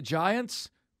Jets, the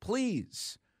Giants,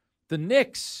 please. The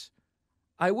Knicks,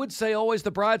 I would say always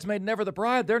the bridesmaid, never the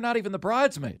bride. They're not even the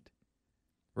bridesmaid,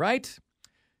 right?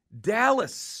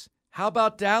 Dallas, how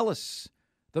about Dallas?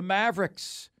 The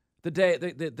Mavericks,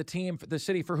 the team, the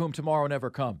city for whom tomorrow never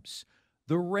comes.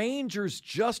 The Rangers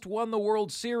just won the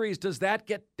World Series. Does that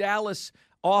get Dallas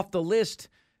off the list?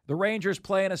 The Rangers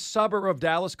play in a suburb of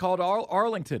Dallas called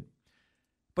Arlington.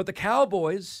 But the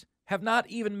Cowboys have not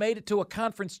even made it to a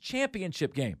conference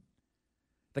championship game.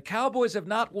 The Cowboys have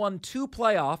not won 2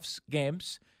 playoffs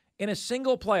games in a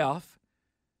single playoff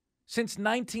since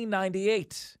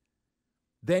 1998.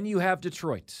 Then you have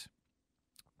Detroit.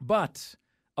 But,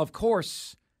 of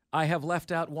course, I have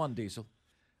left out one, Diesel.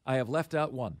 I have left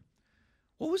out one.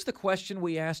 What was the question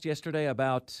we asked yesterday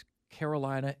about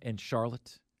Carolina and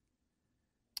Charlotte?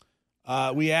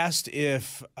 We asked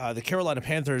if the Carolina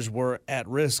Panthers were at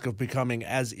risk of becoming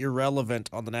as irrelevant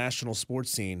on the national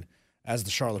sports scene as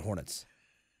the Charlotte Hornets.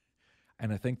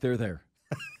 And I think they're there.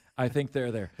 I think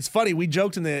they're there. It's funny. We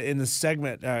joked in the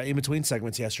segment, in between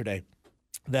segments yesterday,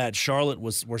 that Charlotte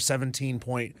were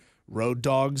 17-point road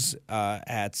dogs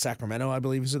at Sacramento, I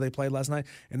believe is who they played last night,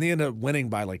 and they ended up winning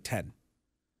by like 10.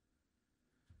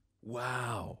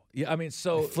 Wow. Yeah, I mean,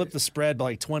 so they flipped the spread by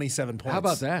like 27 points. How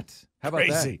about that? How about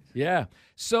Crazy. that? Yeah.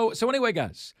 So anyway,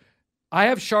 guys, I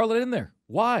have Charlotte in there.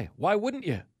 Why? Why wouldn't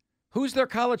you? Who's their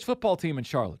college football team in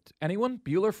Charlotte? Anyone?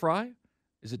 Bueller Fry?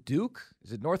 Is it Duke?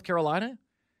 Is it North Carolina?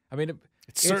 I mean,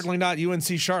 it's certainly not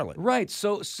UNC Charlotte. Right.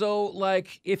 So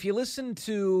like, if you listen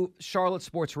to Charlotte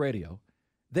Sports Radio,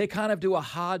 they kind of do a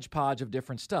hodgepodge of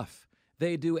different stuff.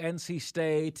 They do NC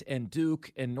State and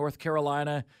Duke and North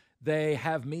Carolina. They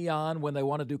have me on when they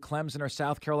want to do Clemson or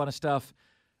South Carolina stuff.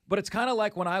 But it's kind of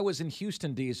like when I was in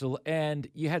Houston, Diesel, and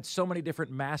you had so many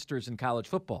different masters in college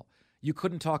football. You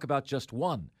couldn't talk about just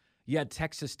one. You had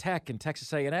Texas Tech and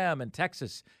Texas A&M and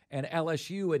Texas and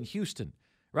LSU and Houston,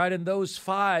 right? And those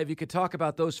 5, you could talk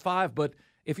about those 5, but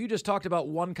if you just talked about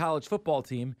one college football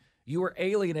team, you were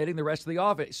alienating the rest of the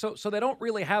offense. So they don't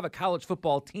really have a college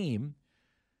football team.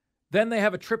 Then they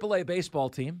have a AAA baseball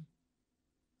team,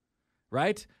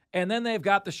 right? And then they've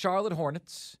got the Charlotte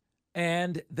Hornets,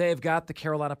 and they've got the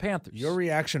Carolina Panthers. Your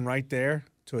reaction right there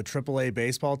to a AAA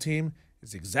baseball team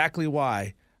is exactly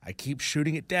why I keep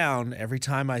shooting it down every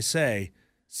time I say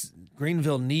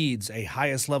Greenville needs a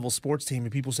highest level sports team.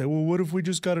 And people say, well, what if we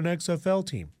just got an XFL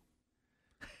team?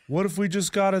 What if we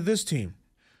just got this team?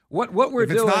 What we're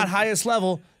doing. If it's not highest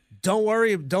level, don't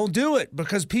worry. Don't do it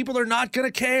because people are not going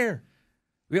to care.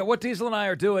 Yeah, what Diesel and I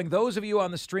are doing, those of you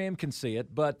on the stream can see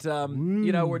it, but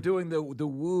we're doing the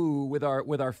woo with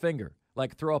our finger,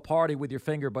 like throw a party with your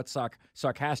finger, but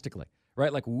sarcastically,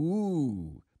 right? Like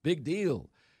woo, big deal.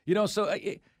 So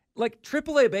like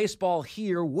AAA baseball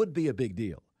here would be a big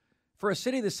deal. For a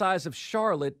city the size of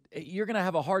Charlotte, you're going to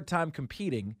have a hard time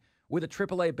competing with a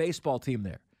AAA baseball team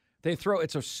there.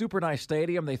 It's a super nice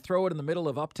stadium. They throw it in the middle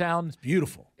of Uptown. It's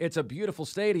beautiful. It's a beautiful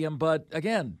stadium, but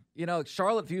again,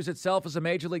 Charlotte views itself as a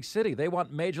major league city. They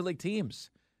want major league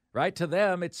teams, right? To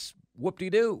them, it's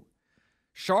whoop-de-doo.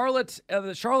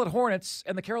 The Charlotte Hornets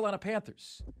and the Carolina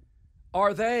Panthers,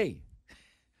 are they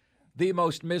the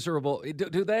most miserable?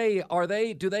 Do they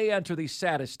enter the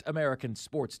saddest American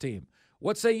sports team?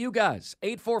 What say you guys?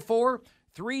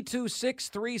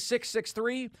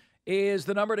 844-326-3663 is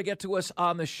the number to get to us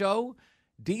on the show.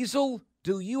 Diesel,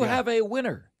 do you have a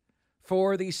winner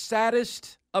for the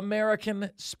saddest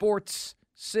American sports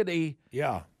city?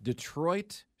 Yeah.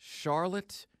 Detroit,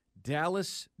 Charlotte,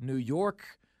 Dallas, New York,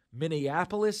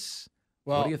 Minneapolis.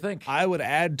 Well, what do you think? I would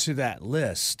add to that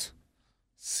list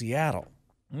Seattle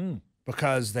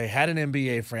because they had an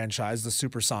NBA franchise, the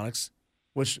Supersonics,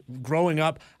 which growing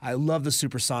up, I loved the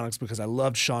Supersonics because I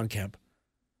loved Sean Kemp.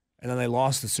 And then they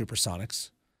lost the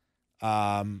Supersonics.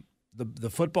 The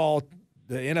football,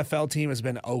 the NFL team has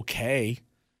been okay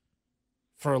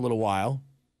for a little while.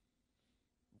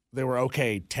 They were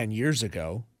okay 10 years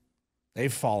ago.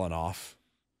 They've fallen off.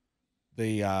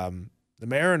 The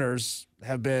Mariners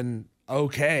have been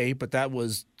okay, but that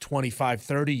was 25,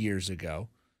 30 years ago.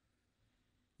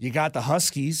 You got the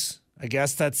Huskies. I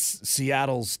guess that's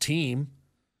Seattle's team.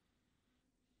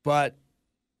 But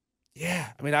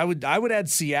yeah, I mean, I would add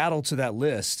Seattle to that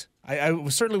list. I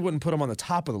certainly wouldn't put them on the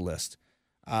top of the list.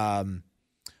 But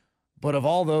of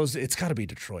all those, it's got to be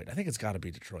Detroit. I think it's got to be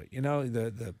Detroit.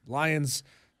 The Lions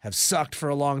have sucked for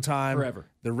a long time. Forever.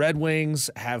 The Red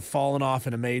Wings have fallen off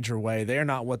in a major way. They're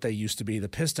not what they used to be. The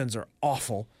Pistons are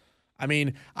awful. I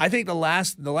mean, I think the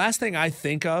last thing I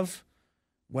think of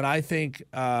when I think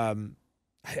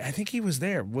I think he was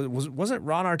there. Wasn't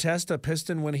Ron Artest a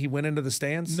Piston when he went into the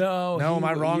stands? No. Am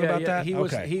I wrong about that?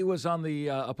 He was on the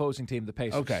opposing team, the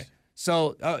Pacers. Okay.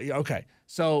 So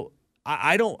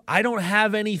I don't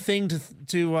have anything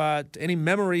to any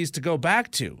memories to go back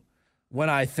to when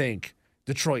I think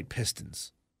Detroit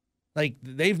Pistons. Like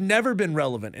they've never been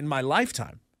relevant in my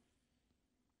lifetime.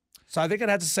 So I think I'd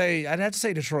have to say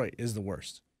Detroit is the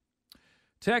worst.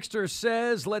 Texter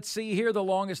says, let's see here. The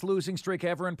longest losing streak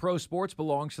ever in pro sports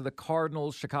belongs to the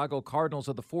Chicago Cardinals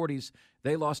of the 40s.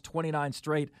 They lost 29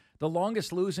 straight. The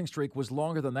longest losing streak was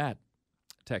longer than that,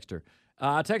 Texter.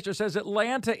 Texter says,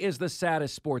 Atlanta is the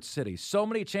saddest sports city. So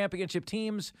many championship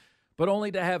teams, but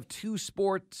only to have two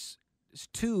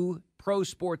pro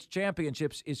sports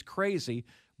championships is crazy.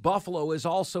 Buffalo is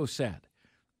also sad.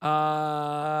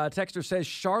 Texter says,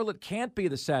 Charlotte can't be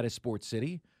the saddest sports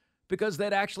city, because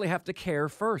they'd actually have to care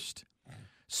first.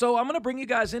 So I'm going to bring you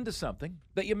guys into something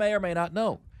that you may or may not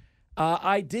know.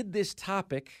 I did this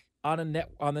topic on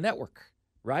the network,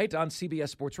 right? On CBS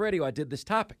Sports Radio, I did this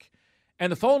topic.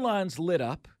 And the phone lines lit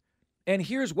up, and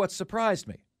here's what surprised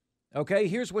me. Okay,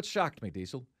 here's what shocked me,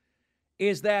 Diesel,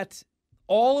 is that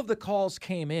all of the calls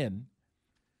came in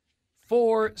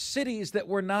for cities that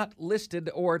were not listed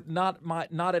or not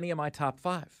any of my top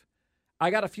five. I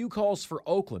got a few calls for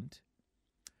Oakland.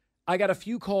 I got a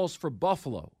few calls for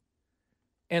Buffalo,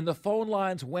 and the phone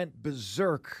lines went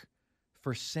berserk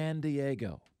for San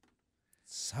Diego.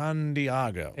 San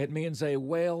Diego. It means a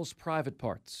whale's private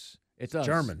parts. It does.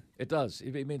 German. It does.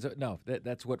 It means, no,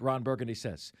 that's what Ron Burgundy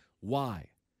says. Why?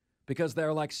 Because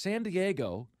they're like, San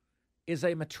Diego is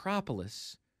a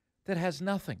metropolis that has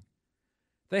nothing.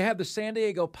 They have the San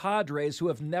Diego Padres, who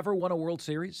have never won a World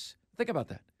Series. Think about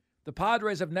that. The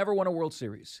Padres have never won a World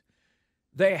Series.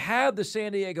 They have the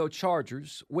San Diego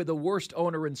Chargers with the worst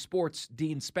owner in sports,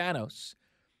 Dean Spanos,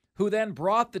 who then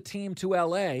brought the team to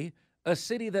L.A., a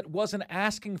city that wasn't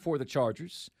asking for the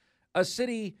Chargers, a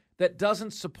city that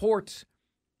doesn't support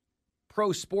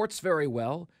pro sports very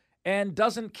well and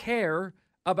doesn't care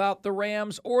about the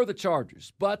Rams or the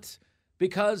Chargers. But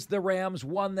because the Rams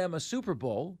won them a Super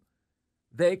Bowl,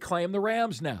 they claim the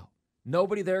Rams now.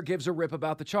 Nobody there gives a rip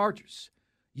about the Chargers.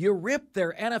 You rip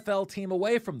their NFL team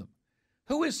away from them.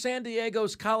 Who is San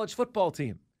Diego's college football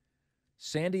team?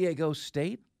 San Diego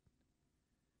State?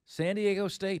 San Diego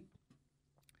State.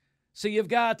 So you've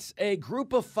got a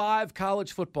group of 5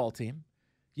 college football team.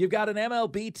 You've got an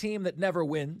MLB team that never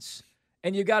wins.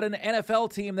 And you got an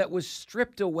NFL team that was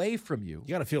stripped away from you.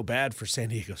 You got to feel bad for San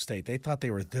Diego State. They thought they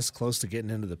were this close to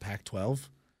getting into the Pac-12,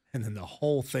 and then the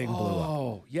whole thing blew up.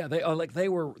 Oh, yeah, they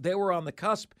were on the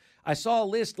cusp. I saw a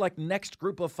list like next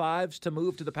group of 5s to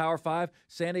move to the Power 5.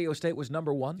 San Diego State was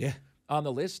number 1 on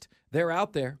the list. They're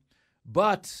out there.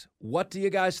 But what do you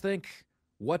guys think?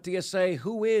 What do you say?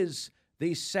 Who is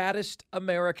the saddest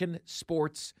American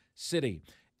sports city?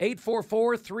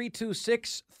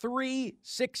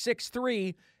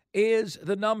 844-326-3663 is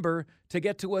the number to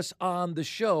get to us on the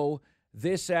show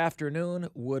this afternoon.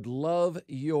 Would love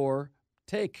your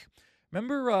take.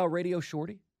 Remember Radio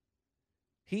Shorty?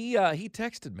 He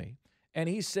texted me, and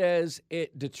he says,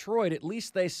 Detroit, at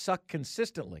least they suck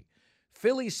consistently.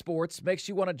 Philly sports makes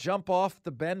you want to jump off the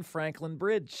Ben Franklin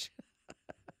Bridge.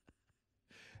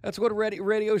 That's what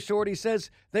Radio Shorty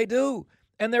says they do,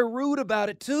 and they're rude about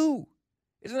it too.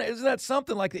 Isn't that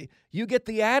something? Like you get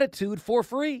the attitude for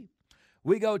free.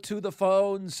 We go to the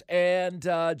phones, and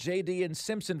JD in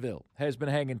Simpsonville has been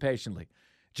hanging patiently.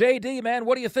 JD, man,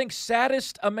 what do you think?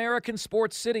 Saddest American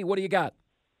sports city. What do you got?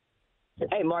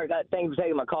 Hey, Mark, thanks for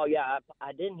taking my call. Yeah,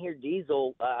 I didn't hear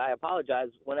Diesel. I apologize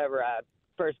whenever I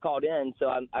first called in, so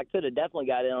I could have definitely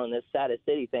got in on this saddest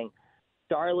city thing.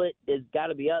 Charlotte has got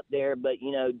to be up there, but,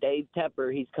 Dave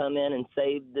Tepper, he's come in and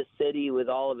saved the city with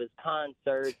all of his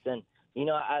concerts, and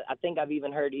I think I've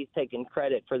even heard he's taking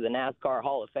credit for the NASCAR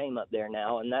Hall of Fame up there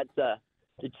now, and that's the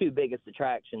 2 biggest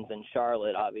attractions in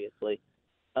Charlotte, obviously.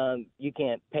 You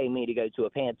can't pay me to go to a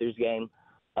Panthers game.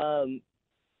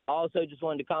 Also, just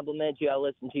wanted to compliment you. I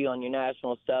listened to you on your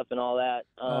national stuff and all that.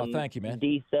 Thank you, man.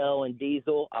 D-Cell and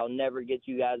Diesel, I'll never get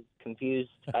you guys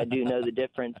confused. I do know the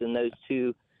difference in those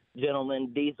 2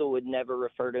 gentlemen. Diesel would never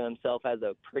refer to himself as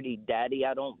a pretty daddy,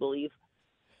 I don't believe.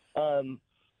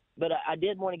 But I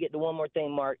did want to get to one more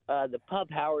thing, Mark. The Pub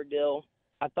Howard deal,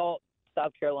 I thought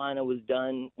South Carolina was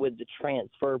done with the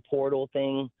transfer portal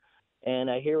thing.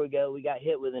 And here we go. We got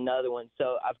hit with another one.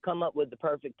 So I've come up with the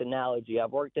perfect analogy.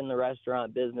 I've worked in the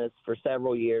restaurant business for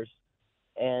several years.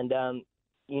 And,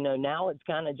 now it's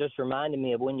kind of just reminding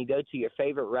me of when you go to your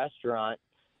favorite restaurant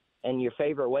and your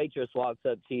favorite waitress walks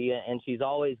up to you and she's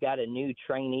always got a new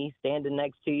trainee standing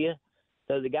next to you.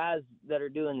 So the guys that are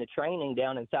doing the training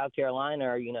down in South Carolina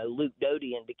are, Luke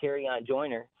Doty and DeCarrion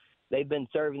Joyner. They've been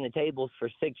serving the tables for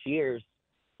 6 years.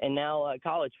 And now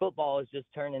college football is just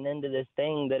turning into this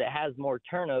thing that it has more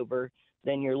turnover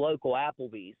than your local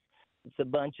Applebee's. It's a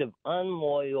bunch of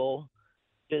unloyal,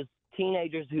 just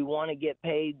teenagers who want to get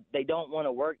paid. They don't want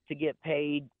to work to get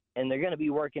paid, and they're going to be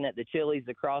working at the Chili's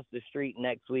across the street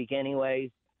next week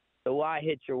anyways. So why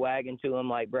hitch your wagon to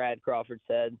them, like Brad Crawford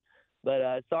said.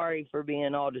 But sorry for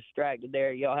being all distracted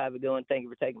there. Y'all have a good one. Thank you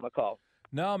for taking my call.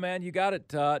 No, man, you got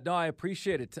it. No, I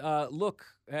appreciate it. Look,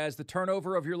 as the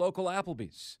turnover of your local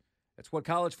Applebee's. That's what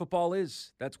college football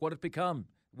is. That's what it's become.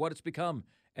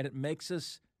 And it makes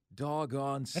us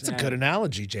doggone sad. That's a good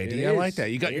analogy, JD. I like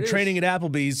that. You got your training at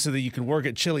Applebee's so that you can work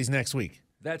at Chili's next week.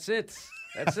 That's it.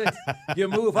 You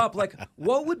move up. Like,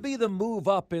 what would be the move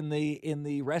up in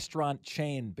the restaurant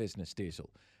chain business, Diesel?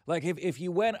 Like, if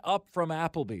you went up from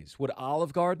Applebee's, would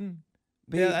Olive Garden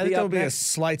I think that would be a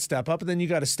slight step up, and then you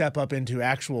got to step up into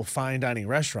actual fine dining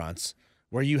restaurants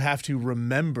where you have to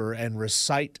remember and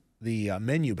recite the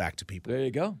menu back to people. There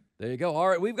you go. All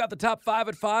right, we've got the top 5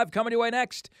 at 5 coming your way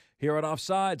next here on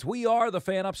Offsides. We are the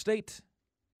Fan Upstate.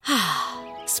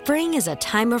 Spring is a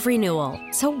time of renewal,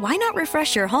 so why not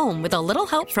refresh your home with a little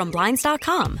help from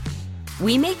Blinds.com?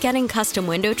 We make getting custom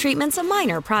window treatments a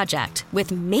minor project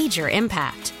with major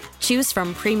impact. Choose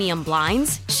from premium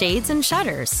blinds, shades, and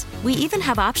shutters. We even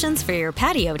have options for your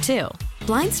patio, too.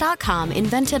 Blinds.com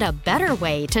invented a better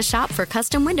way to shop for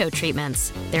custom window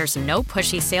treatments. There's no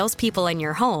pushy salespeople in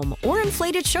your home or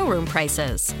inflated showroom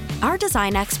prices. Our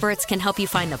design experts can help you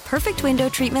find the perfect window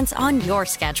treatments on your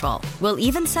schedule. We'll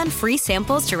even send free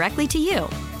samples directly to you.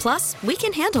 Plus, we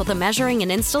can handle the measuring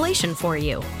and installation for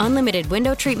you. Unlimited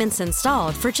window treatments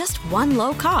installed for just one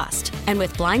low cost. And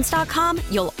with Blinds.com,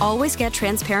 you'll always get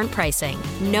transparent pricing.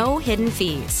 No hidden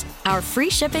fees. Our free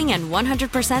shipping and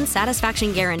 100%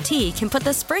 satisfaction guarantee can put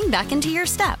the spring back into your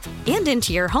step and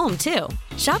into your home, too.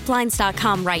 Shop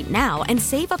Blinds.com right now and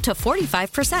save up to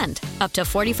 45%. Up to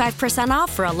 45%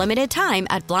 off for a limited time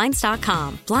at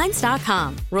Blinds.com.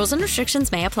 Blinds.com. Rules and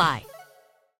restrictions may apply.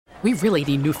 We really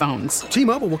need new phones.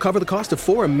 T-Mobile will cover the cost of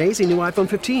 4 amazing new iPhone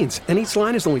 15s, and each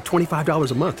line is only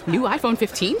 $25 a month. New iPhone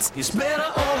 15s? It's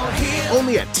better over here.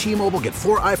 Only at T-Mobile, get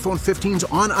 4 iPhone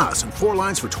 15s on us and 4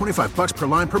 lines for $25 per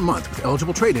line per month with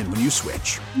eligible trade-in when you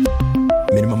switch.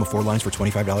 Minimum of 4 lines for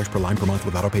 $25 per line per month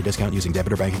with autopay discount using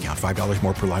debit or bank account. $5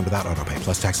 more per line without autopay,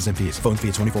 plus taxes and fees. Phone fee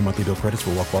at 24 monthly bill credits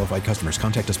for well-qualified customers.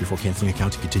 Contact us before canceling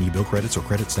account to continue bill credits or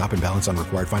credit stop and balance on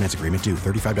required finance agreement due.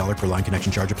 $35 per line connection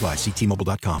charge applies. See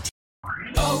T-Mobile.com.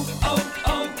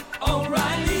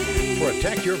 O'Reilly.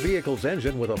 Protect your vehicle's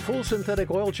engine with a full synthetic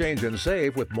oil change and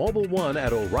save with Mobile One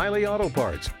at O'Reilly Auto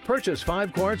Parts. Purchase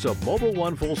 5 quarts of Mobile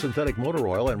One full synthetic motor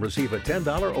oil and receive a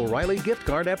 $10 O'Reilly gift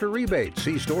card after rebate.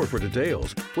 See store for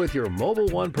details. With your Mobile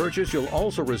One purchase, you'll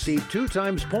also receive 2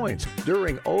 times points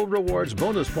during O Rewards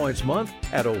Bonus Points Month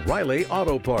at O'Reilly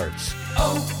Auto Parts.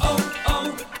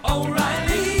 O'Reilly.